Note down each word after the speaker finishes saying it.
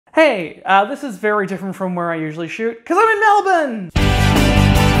Hey, this is very different from where I usually shoot, because I'm in Melbourne!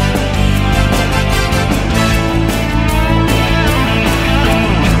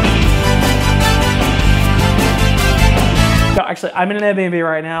 No, actually, I'm in an Airbnb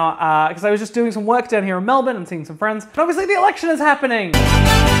right now, because I was just doing some work down here in Melbourne and seeing some friends. And obviously the election is happening!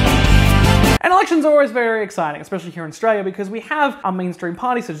 And elections are always very exciting, especially here in Australia, because we have our mainstream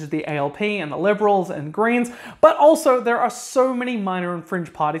parties such as the ALP and the Liberals and Greens, but also there are so many minor and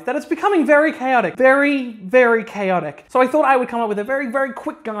fringe parties that it's becoming very chaotic. Very, very chaotic. So I thought I would come up with a very, very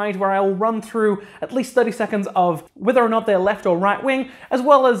quick guide where I will run through at least 30 seconds of whether or not they're left or right wing, as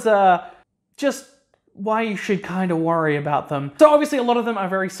well as just why you should kind of worry about them. So obviously a lot of them are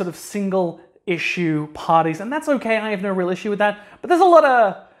very sort of single issue parties, and that's okay, I have no real issue with that, but there's a lot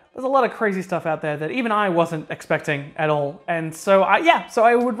of crazy stuff out there that even I wasn't expecting at all. And so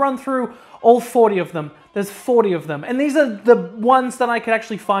I would run through all 40 of them. There's 40 of them. And these are the ones that I could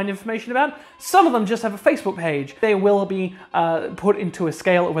actually find information about. Some of them just have a Facebook page. They will be put into a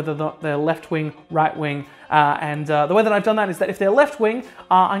scale of whether they're left-wing, right-wing, and the way that I've done that is that if they're left-wing,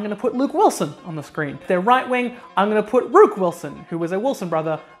 I'm gonna put Luke Wilson on the screen. If they're right-wing, I'm gonna put Rook Wilson, who was a Wilson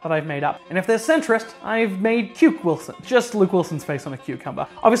brother that I've made up. And if they're centrist, I've made Cuke Wilson, just Luke Wilson's face on a cucumber.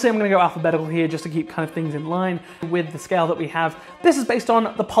 Obviously, I'm gonna go alphabetical here just to keep kind of things in line with the scale that we have. This is based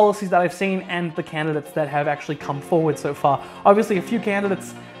on the policies that I've seen and the candidates that have actually come forward so far. Obviously, a few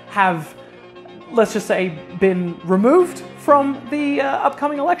candidates have, let's just say, been removed from the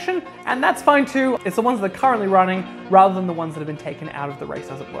upcoming election, and that's fine too. It's the ones that are currently running rather than the ones that have been taken out of the race,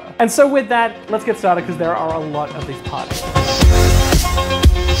 as it were. And so with that, let's get started, because there are a lot of these parties.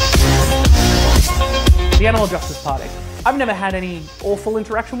 The Animal Justice Party. I've never had any awful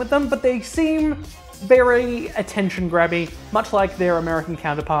interaction with them, but they seem very attention-grabby, much like their American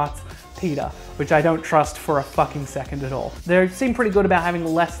counterparts, PETA, which I don't trust for a fucking second at all. They seem pretty good about having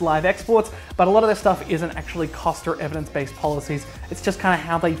less live exports, but a lot of their stuff isn't actually cost or evidence-based policies. It's just kind of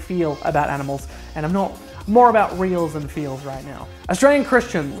how they feel about animals, and I'm not more about reals than feels right now. Australian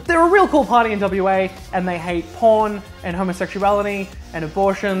Christians. They're a real cool party in WA, and they hate porn and homosexuality and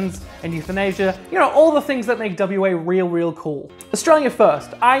abortions and euthanasia. You know, all the things that make WA real cool. Australia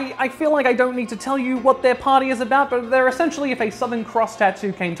First. I feel like I don't need to tell you what their party is about, but they're essentially if a Southern Cross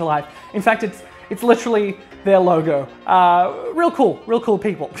tattoo came to life. In fact, it's literally their logo. Real cool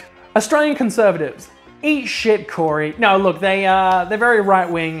people. Australian Conservatives. Eat shit, Corey. No, look, they're very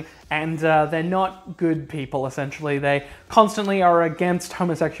right-wing, and they're not good people, essentially. They constantly are against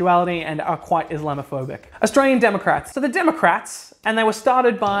homosexuality and are quite Islamophobic. Australian Democrats. So the Democrats, and they were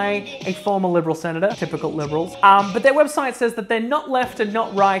started by a former Liberal senator, typical Liberals, but their website says that they're not left and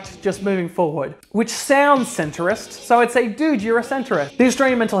not right, just moving forward, which sounds centrist, so I'd say, dude, you're a centrist. The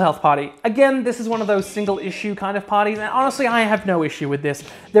Australian Mental Health Party. Again, this is one of those single issue kind of parties, and honestly, I have no issue with this.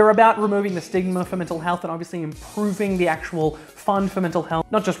 They're about removing the stigma for mental health and obviously improving the actual fund for mental health,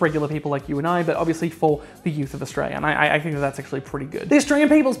 not just regular people like you and I, but obviously for the youth of Australia, and I think that that's actually pretty good. The Australian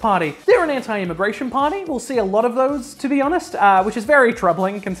People's Party. They're an anti-immigration party. We'll see a lot of those, to be honest, which is very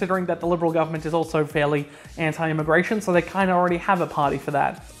troubling considering that the Liberal government is also fairly anti-immigration, so they kind of already have a party for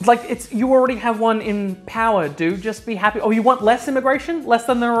that. It's like, you already have one in power, dude. Just be happy. Oh, you want less immigration? Less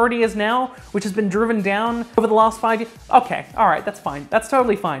than there already is now, which has been driven down over the last 5 years? Okay, all right, that's fine. That's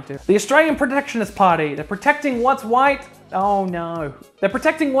totally fine, too. The Australian Protectionist Party. They're protecting what's white. Oh no. They're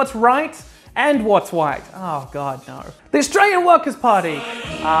protecting what's right and what's white. Oh god, no. The Australian Workers' Party.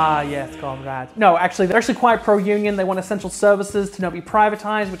 Ah, yes, comrade. No, actually, they're actually quite pro-union. They want essential services to not be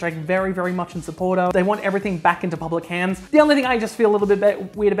privatized, which I'm very much in support of. They want everything back into public hands. The only thing I just feel a little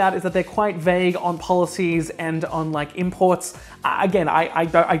bit weird about is that they're quite vague on policies and on like imports. Again, I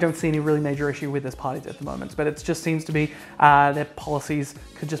don't see any really major issue with this party at the moment, but it just seems to be their policies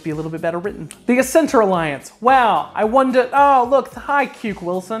could just be a little bit better written. The Centre Alliance. Wow, I wonder, oh look, hi Cuke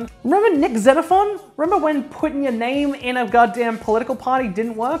Wilson. Remember Nick Xenophon? Remember when putting your name in a goddamn political party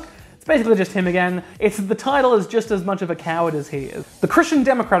didn't work? It's basically just him again. The title is just as much of a coward as he is. The Christian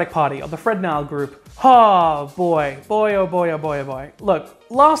Democratic Party, or the Fred Nile group. Oh boy, oh boy, oh boy, oh boy. Look,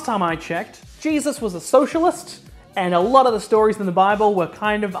 last time I checked, Jesus was a socialist, and a lot of the stories in the Bible were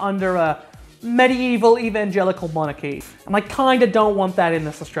kind of under a medieval evangelical monarchy. And I kind of don't want that in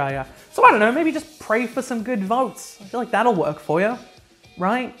this Australia. So I don't know, maybe just pray for some good votes. I feel like that'll work for you,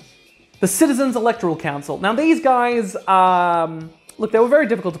 right? The Citizens Electoral Council. Now these guys, look, they were very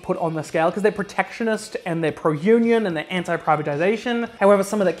difficult to put on the scale because they're protectionist and they're pro-union and they're anti-privatization. However,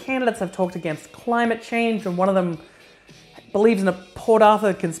 some of the candidates have talked against climate change, and one of them believes in a Port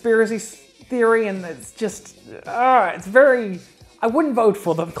Arthur conspiracy theory, and it's just, it's very, I wouldn't vote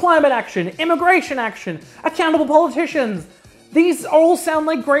for them. Climate action, immigration action, accountable politicians. These all sound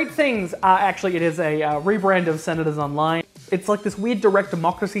like great things. Actually, it is a rebrand of Senators Online. It's like this weird direct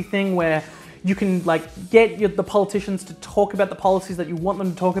democracy thing where you can like get the politicians to talk about the policies that you want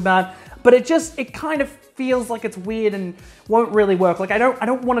them to talk about, but it kind of feels like it's weird and won't really work. Like I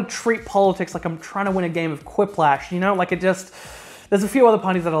don't want to treat politics like I'm trying to win a game of Quiplash, you know? Like there's a few other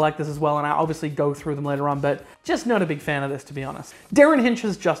parties that are like this as well, and I obviously go through them later on, but just not a big fan of this, to be honest. Derryn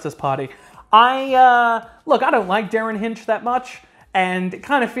Hinch's Justice Party. Look, I don't like Derryn Hinch that much, and it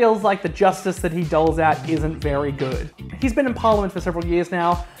kind of feels like the justice that he doles out isn't very good. He's been in Parliament for several years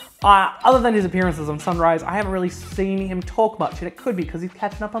now. Other than his appearances on Sunrise, I haven't really seen him talk much, and it could be because he's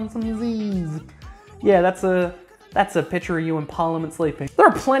catching up on some Z's. Yeah, that's a picture of you in Parliament sleeping. There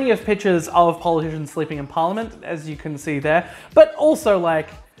are plenty of pictures of politicians sleeping in Parliament, as you can see there, but also like,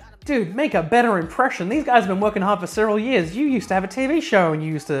 dude, make a better impression. These guys have been working hard for several years. You used to have a TV show and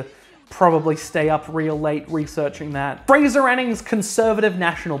you used to probably stay up real late researching that. Fraser Anning's Conservative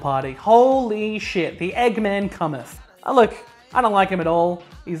National Party. Holy shit, the Eggman cometh. Look, I don't like him at all.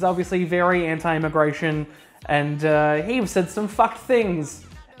 He's obviously very anti-immigration, and he said some fucked things.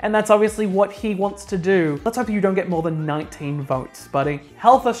 And that's obviously what he wants to do. Let's hope you don't get more than 19 votes, buddy.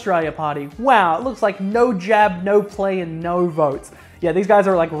 Health Australia Party. Wow, it looks like no jab, no play, and no votes. Yeah, these guys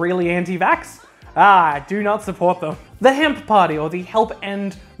are like really anti-vax. I do not support them. The HEMP Party, or the Help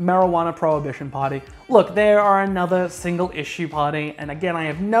End Marijuana Prohibition Party. Look, they are another single issue party, and again, I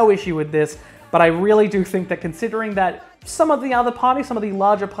have no issue with this, but I really do think that considering that some of the other parties, some of the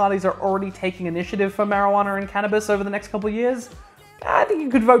larger parties are already taking initiative for marijuana and cannabis over the next couple of years, I think you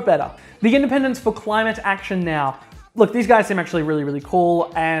could vote better. The Independents for Climate Action Now. Look, these guys seem actually really, really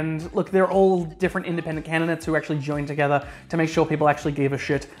cool, and look, they're all different independent candidates who actually joined together to make sure people actually give a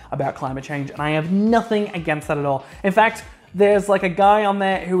shit about climate change, and I have nothing against that at all. In fact, there's like a guy on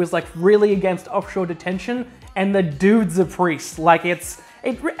there who is like really against offshore detention, and the dude's a priest. Like it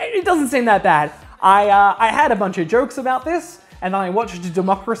doesn't seem that bad. I had a bunch of jokes about this, and then I watched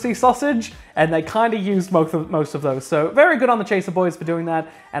Democracy Sausage, and they kind of used most of those. So very good on the Chaser Boys for doing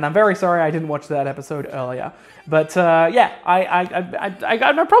that, and I'm very sorry I didn't watch that episode earlier. But yeah, I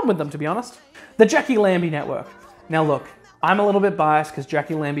got no problem with them, to be honest. The Jacqui Lambie Network. Now look, I'm a little bit biased because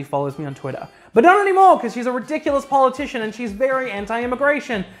Jacqui Lambie follows me on Twitter. But not anymore, because she's a ridiculous politician and she's very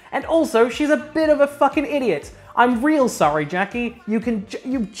anti-immigration. And also, she's a bit of a fucking idiot. I'm real sorry, Jacqui.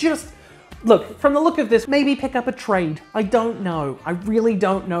 You just... Look, from the look of this, maybe pick up a trade. I don't know. I really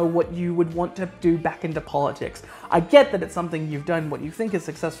don't know what you would want to do back into politics. I get that it's something you've done what you think is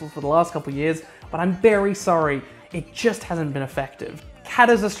successful for the last couple of years, but I'm very sorry. It just hasn't been effective.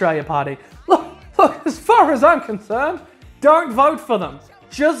 Katter's Australia Party. Look, as far as I'm concerned, don't vote for them.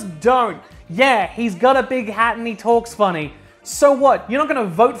 Just don't. Yeah, he's got a big hat and he talks funny. So what? You're not going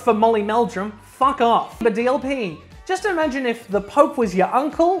to vote for Molly Meldrum? Fuck off. The DLP. Just imagine if the Pope was your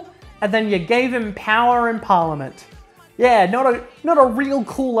uncle and then you gave him power in Parliament. Yeah, not a real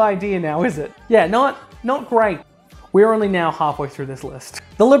cool idea now, is it? Yeah, not great. We're only now halfway through this list.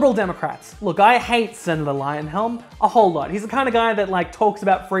 The Liberal Democrats. Look, I hate Senator Lionhelm a whole lot. He's the kind of guy that like talks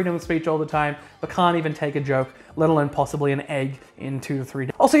about freedom of speech all the time, but can't even take a joke, let alone possibly an egg in 2 to 3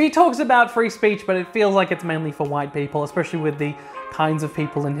 days. Also, he talks about free speech, but it feels like it's mainly for white people, especially with the kinds of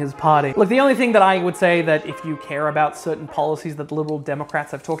people in his party. Look, the only thing that I would say that if you care about certain policies that the Liberal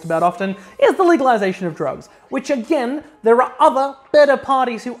Democrats have talked about often is the legalization of drugs, which again, there are other better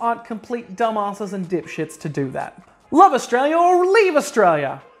parties who aren't complete dumbasses and dipshits to do that. Love Australia or leave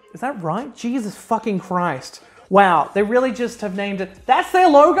Australia. Is that right? Jesus fucking Christ. Wow, they really just have named it. That's their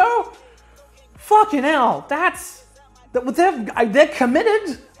logo? Fucking hell, they're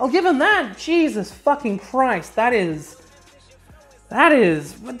committed. I'll give them that. Jesus fucking Christ, this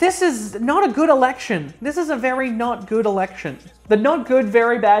is not a good election. This is a very not good election. The not good,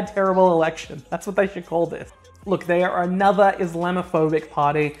 very bad, terrible election. That's what they should call this. Look, they are another Islamophobic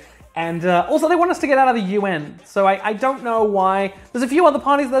party. And also they want us to get out of the UN. So I don't know why. There's a few other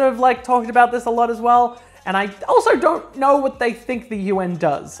parties that have like talked about this a lot as well. And I also don't know what they think the UN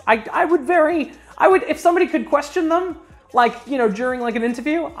does. I would, if somebody could question them, like, you know, during like an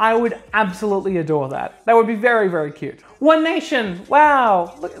interview, I would absolutely adore that. That would be very, very cute. One Nation,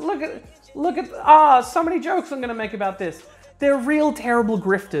 wow. Look at, so many jokes I'm gonna make about this. They're real terrible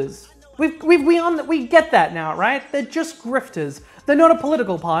grifters. We get that now, right? They're just grifters. They're not a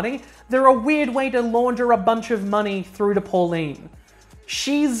political party. They're a weird way to launder a bunch of money through to Pauline.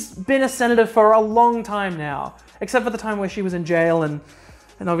 She's been a senator for a long time now, except for the time where she was in jail and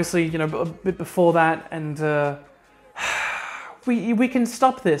obviously, you know, a bit before that. And we can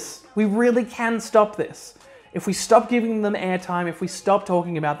stop this. We really can stop this. If we stop giving them airtime, if we stop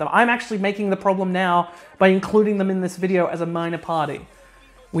talking about them, I'm actually making the problem now by including them in this video as a minor party.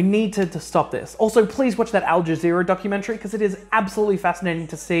 We need to stop this. Also, please watch that Al Jazeera documentary because it is absolutely fascinating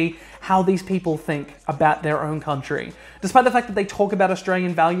to see how these people think about their own country. Despite the fact that they talk about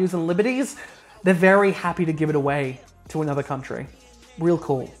Australian values and liberties, they're very happy to give it away to another country. Real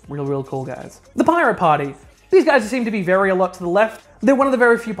cool. Real cool guys. The Pirate Party. These guys seem to be a lot to the left. They're one of the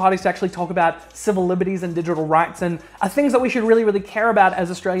very few parties to actually talk about civil liberties and digital rights and are things that we should really care about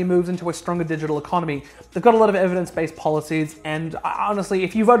as Australia moves into a stronger digital economy. They've got a lot of evidence-based policies, and honestly,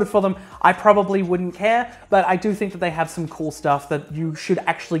 if you voted for them, I probably wouldn't care, but I do think that they have some cool stuff that you should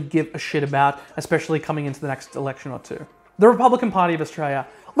actually give a shit about, especially coming into the next election or two. The Republican Party of Australia.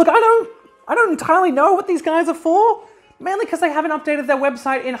 Look, I don't entirely know what these guys are for, mainly because they haven't updated their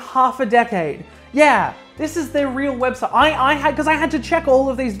website in half a decade. Yeah, this is their real website. Because I had to check all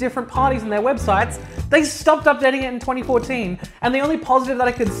of these different parties and their websites. They stopped updating it in 2014, and the only positive that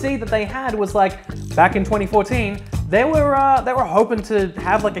I could see that they had was like, back in 2014, they were hoping to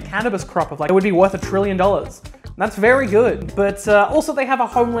have like a cannabis crop of like, it would be worth $1 trillion. That's very good. But also they have a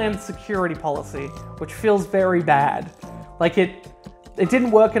homeland security policy, which feels very bad. Like it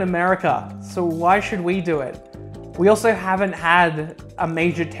didn't work in America, so why should we do it? We also haven't had a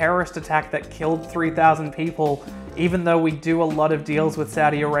major terrorist attack that killed 3,000 people, even though we do a lot of deals with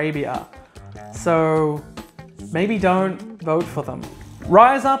Saudi Arabia. So maybe don't vote for them.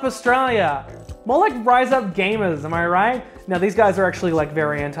 Rise Up Australia. More like Rise Up Gamers, am I right? Now these guys are actually like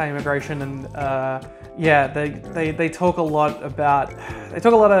very anti-immigration and yeah, they talk a lot about, they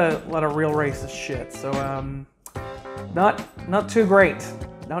talk a lot of real racist shit. So not too great.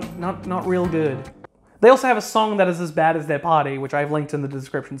 Not real good. They also have a song that is as bad as their party, which I've linked in the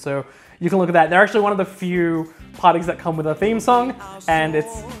description, so you can look at that. They're actually one of the few parties that come with a theme song, and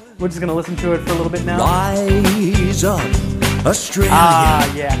we're just gonna listen to it for a little bit now. Rise up, Australia.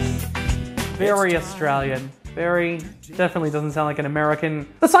 Ah, yes. Very Australian. Definitely doesn't sound like an American.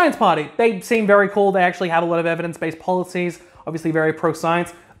 The Science Party. They seem very cool. They actually have a lot of evidence-based policies, obviously very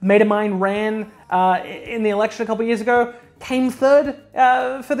pro-science. Mate of mine ran in the election a couple years ago. Came third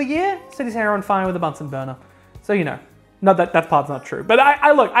for the year, set his hair on fire with a Bunsen burner. So, you know, no, that part's not true. But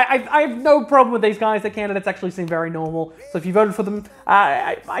I have no problem with these guys. The candidates actually seem very normal. So if you voted for them,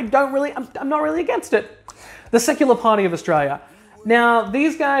 I'm not really against it. The Secular Party of Australia. Now,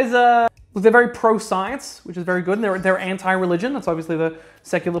 these guys, they're very pro-science, which is very good. And they're anti-religion. That's obviously the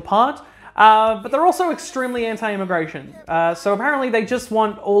secular part. But they're also extremely anti-immigration. So apparently they just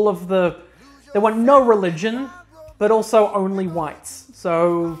want they want no religion, but also only whites.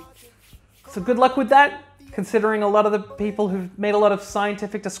 So good luck with that, considering a lot of the people who've made a lot of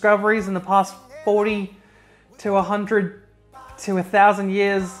scientific discoveries in the past 40 to 100 to 1,000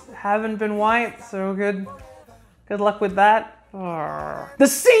 years haven't been white, so good luck with that. The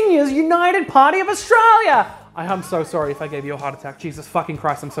Seniors United Party of Australia! I'm so sorry if I gave you a heart attack. Jesus fucking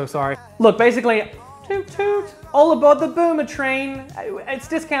Christ, I'm so sorry. Look, basically, toot toot, all aboard the boomer train. It's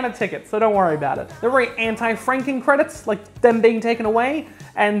discounted tickets, so don't worry about it. They're very anti-franking credits, like them being taken away,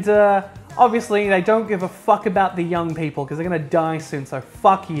 and obviously they don't give a fuck about the young people because they're gonna die soon, so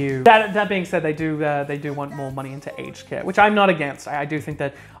fuck you. That being said, they do want more money into aged care, which I'm not against. I do think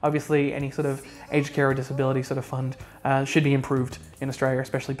that obviously any sort of aged care or disability sort of fund should be improved in Australia,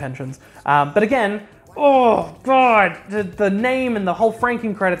 especially pensions. But again, oh God, the name and the whole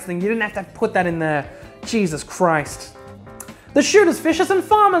franking credits thing, you didn't have to put that in there. Jesus Christ. The Shooters, Fishers and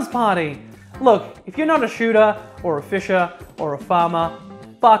Farmers Party. Look, if you're not a shooter or a fisher or a farmer,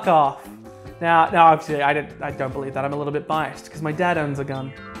 fuck off. Now obviously I don't believe that. I'm a little bit biased because my dad owns a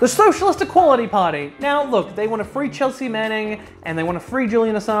gun. The Socialist Equality Party. Now look, they want to free Chelsea Manning and they want to free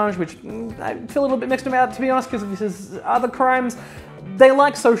Julian Assange, which I feel a little bit mixed about, to be honest, because of his other crimes. They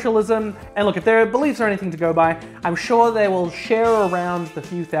like socialism, and look, if their beliefs are anything to go by, I'm sure they will share around the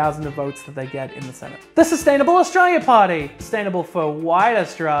few thousand of votes that they get in the Senate. The Sustainable Australia Party. Sustainable for white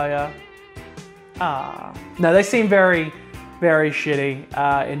Australia. No, they seem very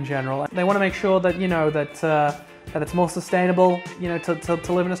shitty in general. They want to make sure that, you know, that it's more sustainable, you know,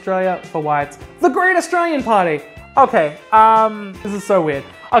 to live in Australia for whites. The Great Australian Party. Okay, this is so weird.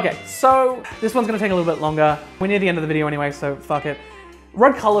 Okay, so this one's gonna take a little bit longer. We're near the end of the video anyway, so fuck it.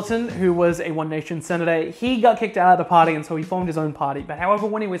 Rod Cullerton, who was a One Nation senator, he got kicked out of the party and so he formed his own party. But however,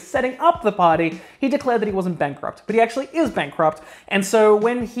 when he was setting up the party, he declared that he wasn't bankrupt. But he actually is bankrupt. And so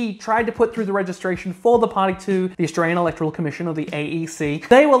when he tried to put through the registration for the party to the Australian Electoral Commission, or the AEC,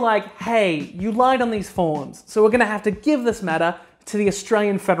 they were like, hey, you lied on these forms, so we're gonna have to give this matter to the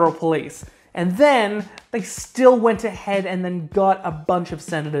Australian Federal Police. And then they still went ahead and then got a bunch of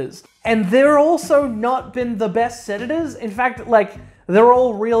senators. And they're also not been the best senators. In fact, like, they're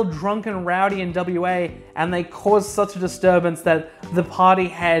all real drunk and rowdy in WA, and they caused such a disturbance that the party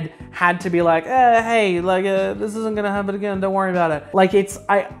had to be like, hey, like, this isn't gonna happen again, don't worry about it. Like, it's,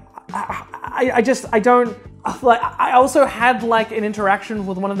 I don't, like, I also had, like, an interaction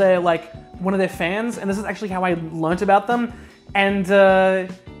with one of their fans, and this is actually how I learnt about them, and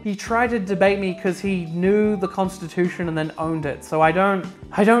he tried to debate me because he knew the Constitution and then owned it. So I don't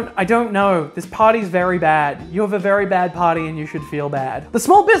know. This party's very bad. You have a very bad party and you should feel bad. The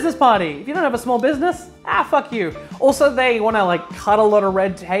Small Business Party. If you don't have a small business, fuck you. Also, they want to like cut a lot of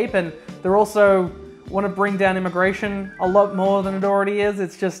red tape, and they're also want to bring down immigration a lot more than it already is.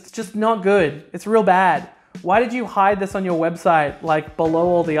 It's just not good. It's real bad. Why did you hide this on your website, like below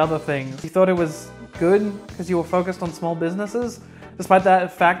all the other things? You thought it was good because you were focused on small businesses? Despite the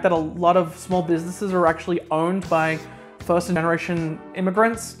fact that a lot of small businesses are actually owned by first-generation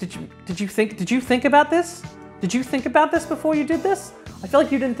immigrants. Did you think about this? Did you think about this before you did this? I feel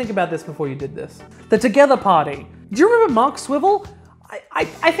like you didn't think about this before you did this. The Together Party. Do you remember Mark Swivel?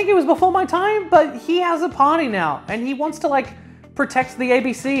 I think it was before my time, but he has a party now, and he wants to like protect the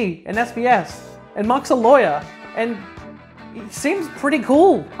ABC and SBS. And Mark's a lawyer, and he seems pretty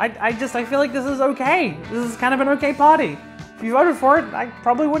cool. I feel like this is okay. This is kind of an okay party. If you voted for it, I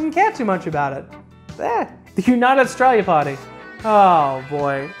probably wouldn't care too much about it. The United Australia Party. Oh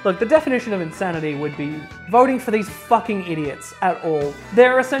boy. Look, the definition of insanity would be voting for these fucking idiots at all.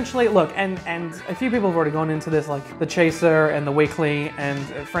 They're essentially, look, and a few people have already gone into this, like The Chaser and The Weekly and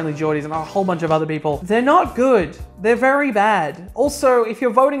Friendly Geordies and a whole bunch of other people. They're not good. They're very bad. Also, if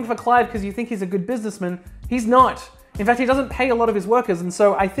you're voting for Clive because you think he's a good businessman, he's not. In fact, he doesn't pay a lot of his workers, and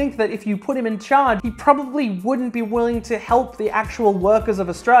so I think that if you put him in charge, he probably wouldn't be willing to help the actual workers of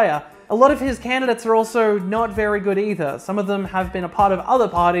Australia. A lot of his candidates are also not very good either. Some of them have been a part of other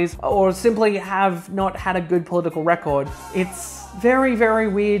parties or simply have not had a good political record. It's very, very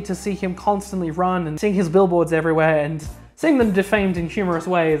weird to see him constantly run and seeing his billboards everywhere and seeing them defamed in humorous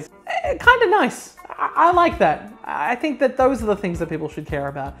ways. Kind of nice. I like that. I think that those are the things that people should care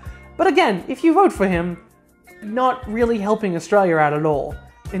about. But again, if you vote for him, not really helping Australia out at all.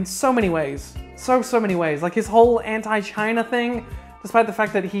 In so many ways. So many ways. Like his whole anti-China thing, despite the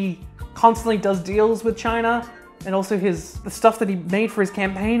fact that he constantly does deals with China, and also the stuff that he made for his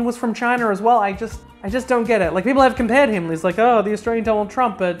campaign was from China as well. I just don't get it. Like people have compared him. He's like, oh, the Australian Donald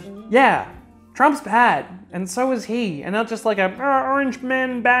Trump, but yeah, Trump's bad, and so is he. And not just like a orange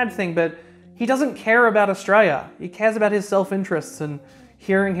man bad thing, but he doesn't care about Australia. He cares about his self-interests and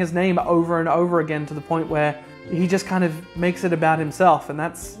hearing his name over and over again to the point where he just kind of makes it about himself, and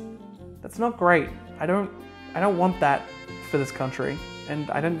that's not great. I don't want that for this country, and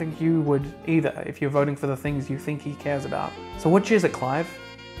I don't think you would either if you're voting for the things you think he cares about. So which is it, Clive?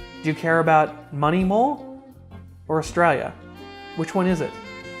 Do you care about money more or Australia? Which one is it?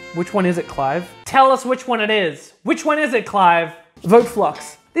 Which one is it, Clive? Tell us which one it is. Which one is it, Clive? Vote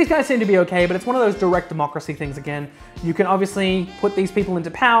Flux. These guys seem to be okay, but it's one of those direct democracy things again. You can obviously put these people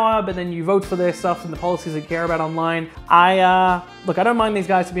into power, but then you vote for their stuff and the policies they care about online. Look, I don't mind these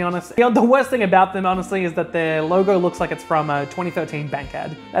guys, to be honest. You know, the worst thing about them, honestly, is that their logo looks like it's from a 2013 bank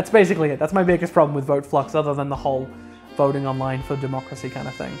ad. That's basically it. That's my biggest problem with Vote Flux, other than the whole voting online for democracy kind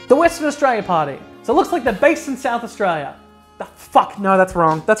of thing. The Western Australia Party. So it looks like they're based in South Australia. The fuck, no, that's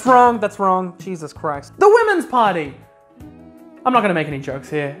wrong. That's wrong, that's wrong. Jesus Christ. The Women's Party. I'm not gonna make any jokes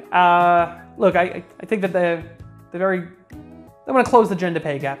here. Look, I think that they want to close the gender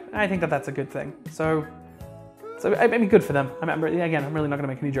pay gap. I think that that's a good thing. So I mean, good for them. I'm really not gonna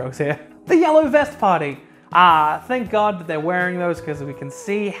make any jokes here. The Yellow Vest Party. Thank God that they're wearing those because we can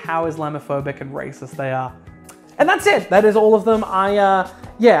see how Islamophobic and racist they are. And that's it. That is all of them.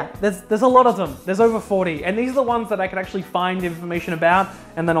 Yeah, there's a lot of them. There's over 40, and these are the ones that I could actually find information about,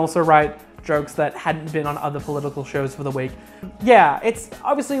 and then also write jokes that hadn't been on other political shows for the week. Yeah, it's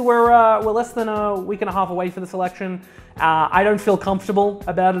obviously we're less than a week and a half away for this election. I don't feel comfortable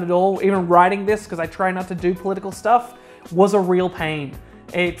about it at all. Even writing this, because I try not to do political stuff, was a real pain.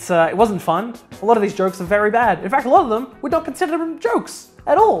 It wasn't fun. A lot of these jokes are very bad. In fact, a lot of them would not consider them jokes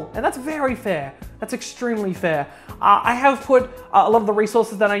at all, and that's very fair. That's extremely fair. I have put a lot of the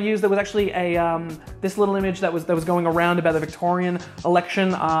resources that I used. There was actually this little image that was going around about the Victorian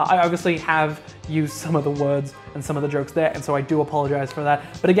election. I obviously have used some of the words and some of the jokes there, and so I do apologize for that.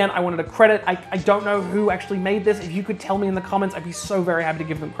 But again, I wanted to credit. I don't know who actually made this. If you could tell me in the comments, I'd be so very happy to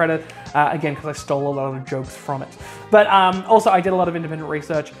give them credit. Again, because I stole a lot of the jokes from it. But also, I did a lot of independent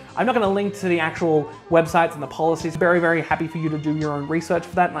research. I'm not going to link to the actual websites and the policies. Very, very happy for you to do your own research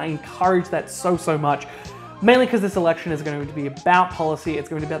for that, and I encourage that so much. Mainly because this election is going to be about policy, it's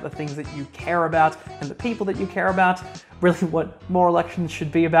going to be about the things that you care about and the people that you care about. Really what more elections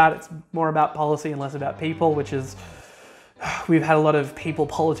should be about. It's more about policy and less about people, which is, we've had a lot of people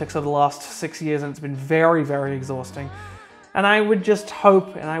politics over the last 6 years and it's been very, very exhausting. And I would just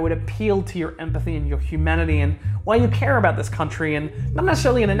hope and I would appeal to your empathy and your humanity and why you care about this country, and not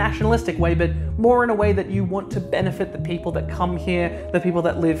necessarily in a nationalistic way, but more in a way that you want to benefit the people that come here, the people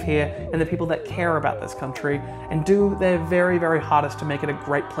that live here, and the people that care about this country, and do their very, very hardest to make it a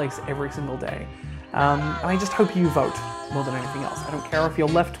great place every single day. And I just hope you vote more than anything else. I don't care if you're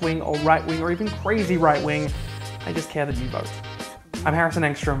left-wing or right-wing or even crazy right-wing, I just care that you vote. I'm Harrison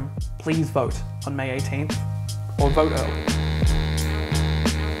Engstrom. Please vote on May 18th, or vote early.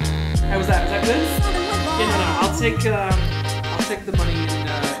 How was that? Was that good? Yeah, no. I'll take the money in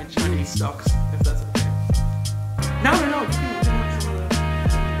Chinese stocks if that's okay. No. You can have some of the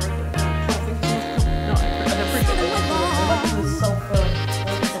no, I appreciate it. I like the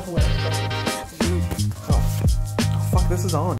self-aware. Oh, fuck! This is on.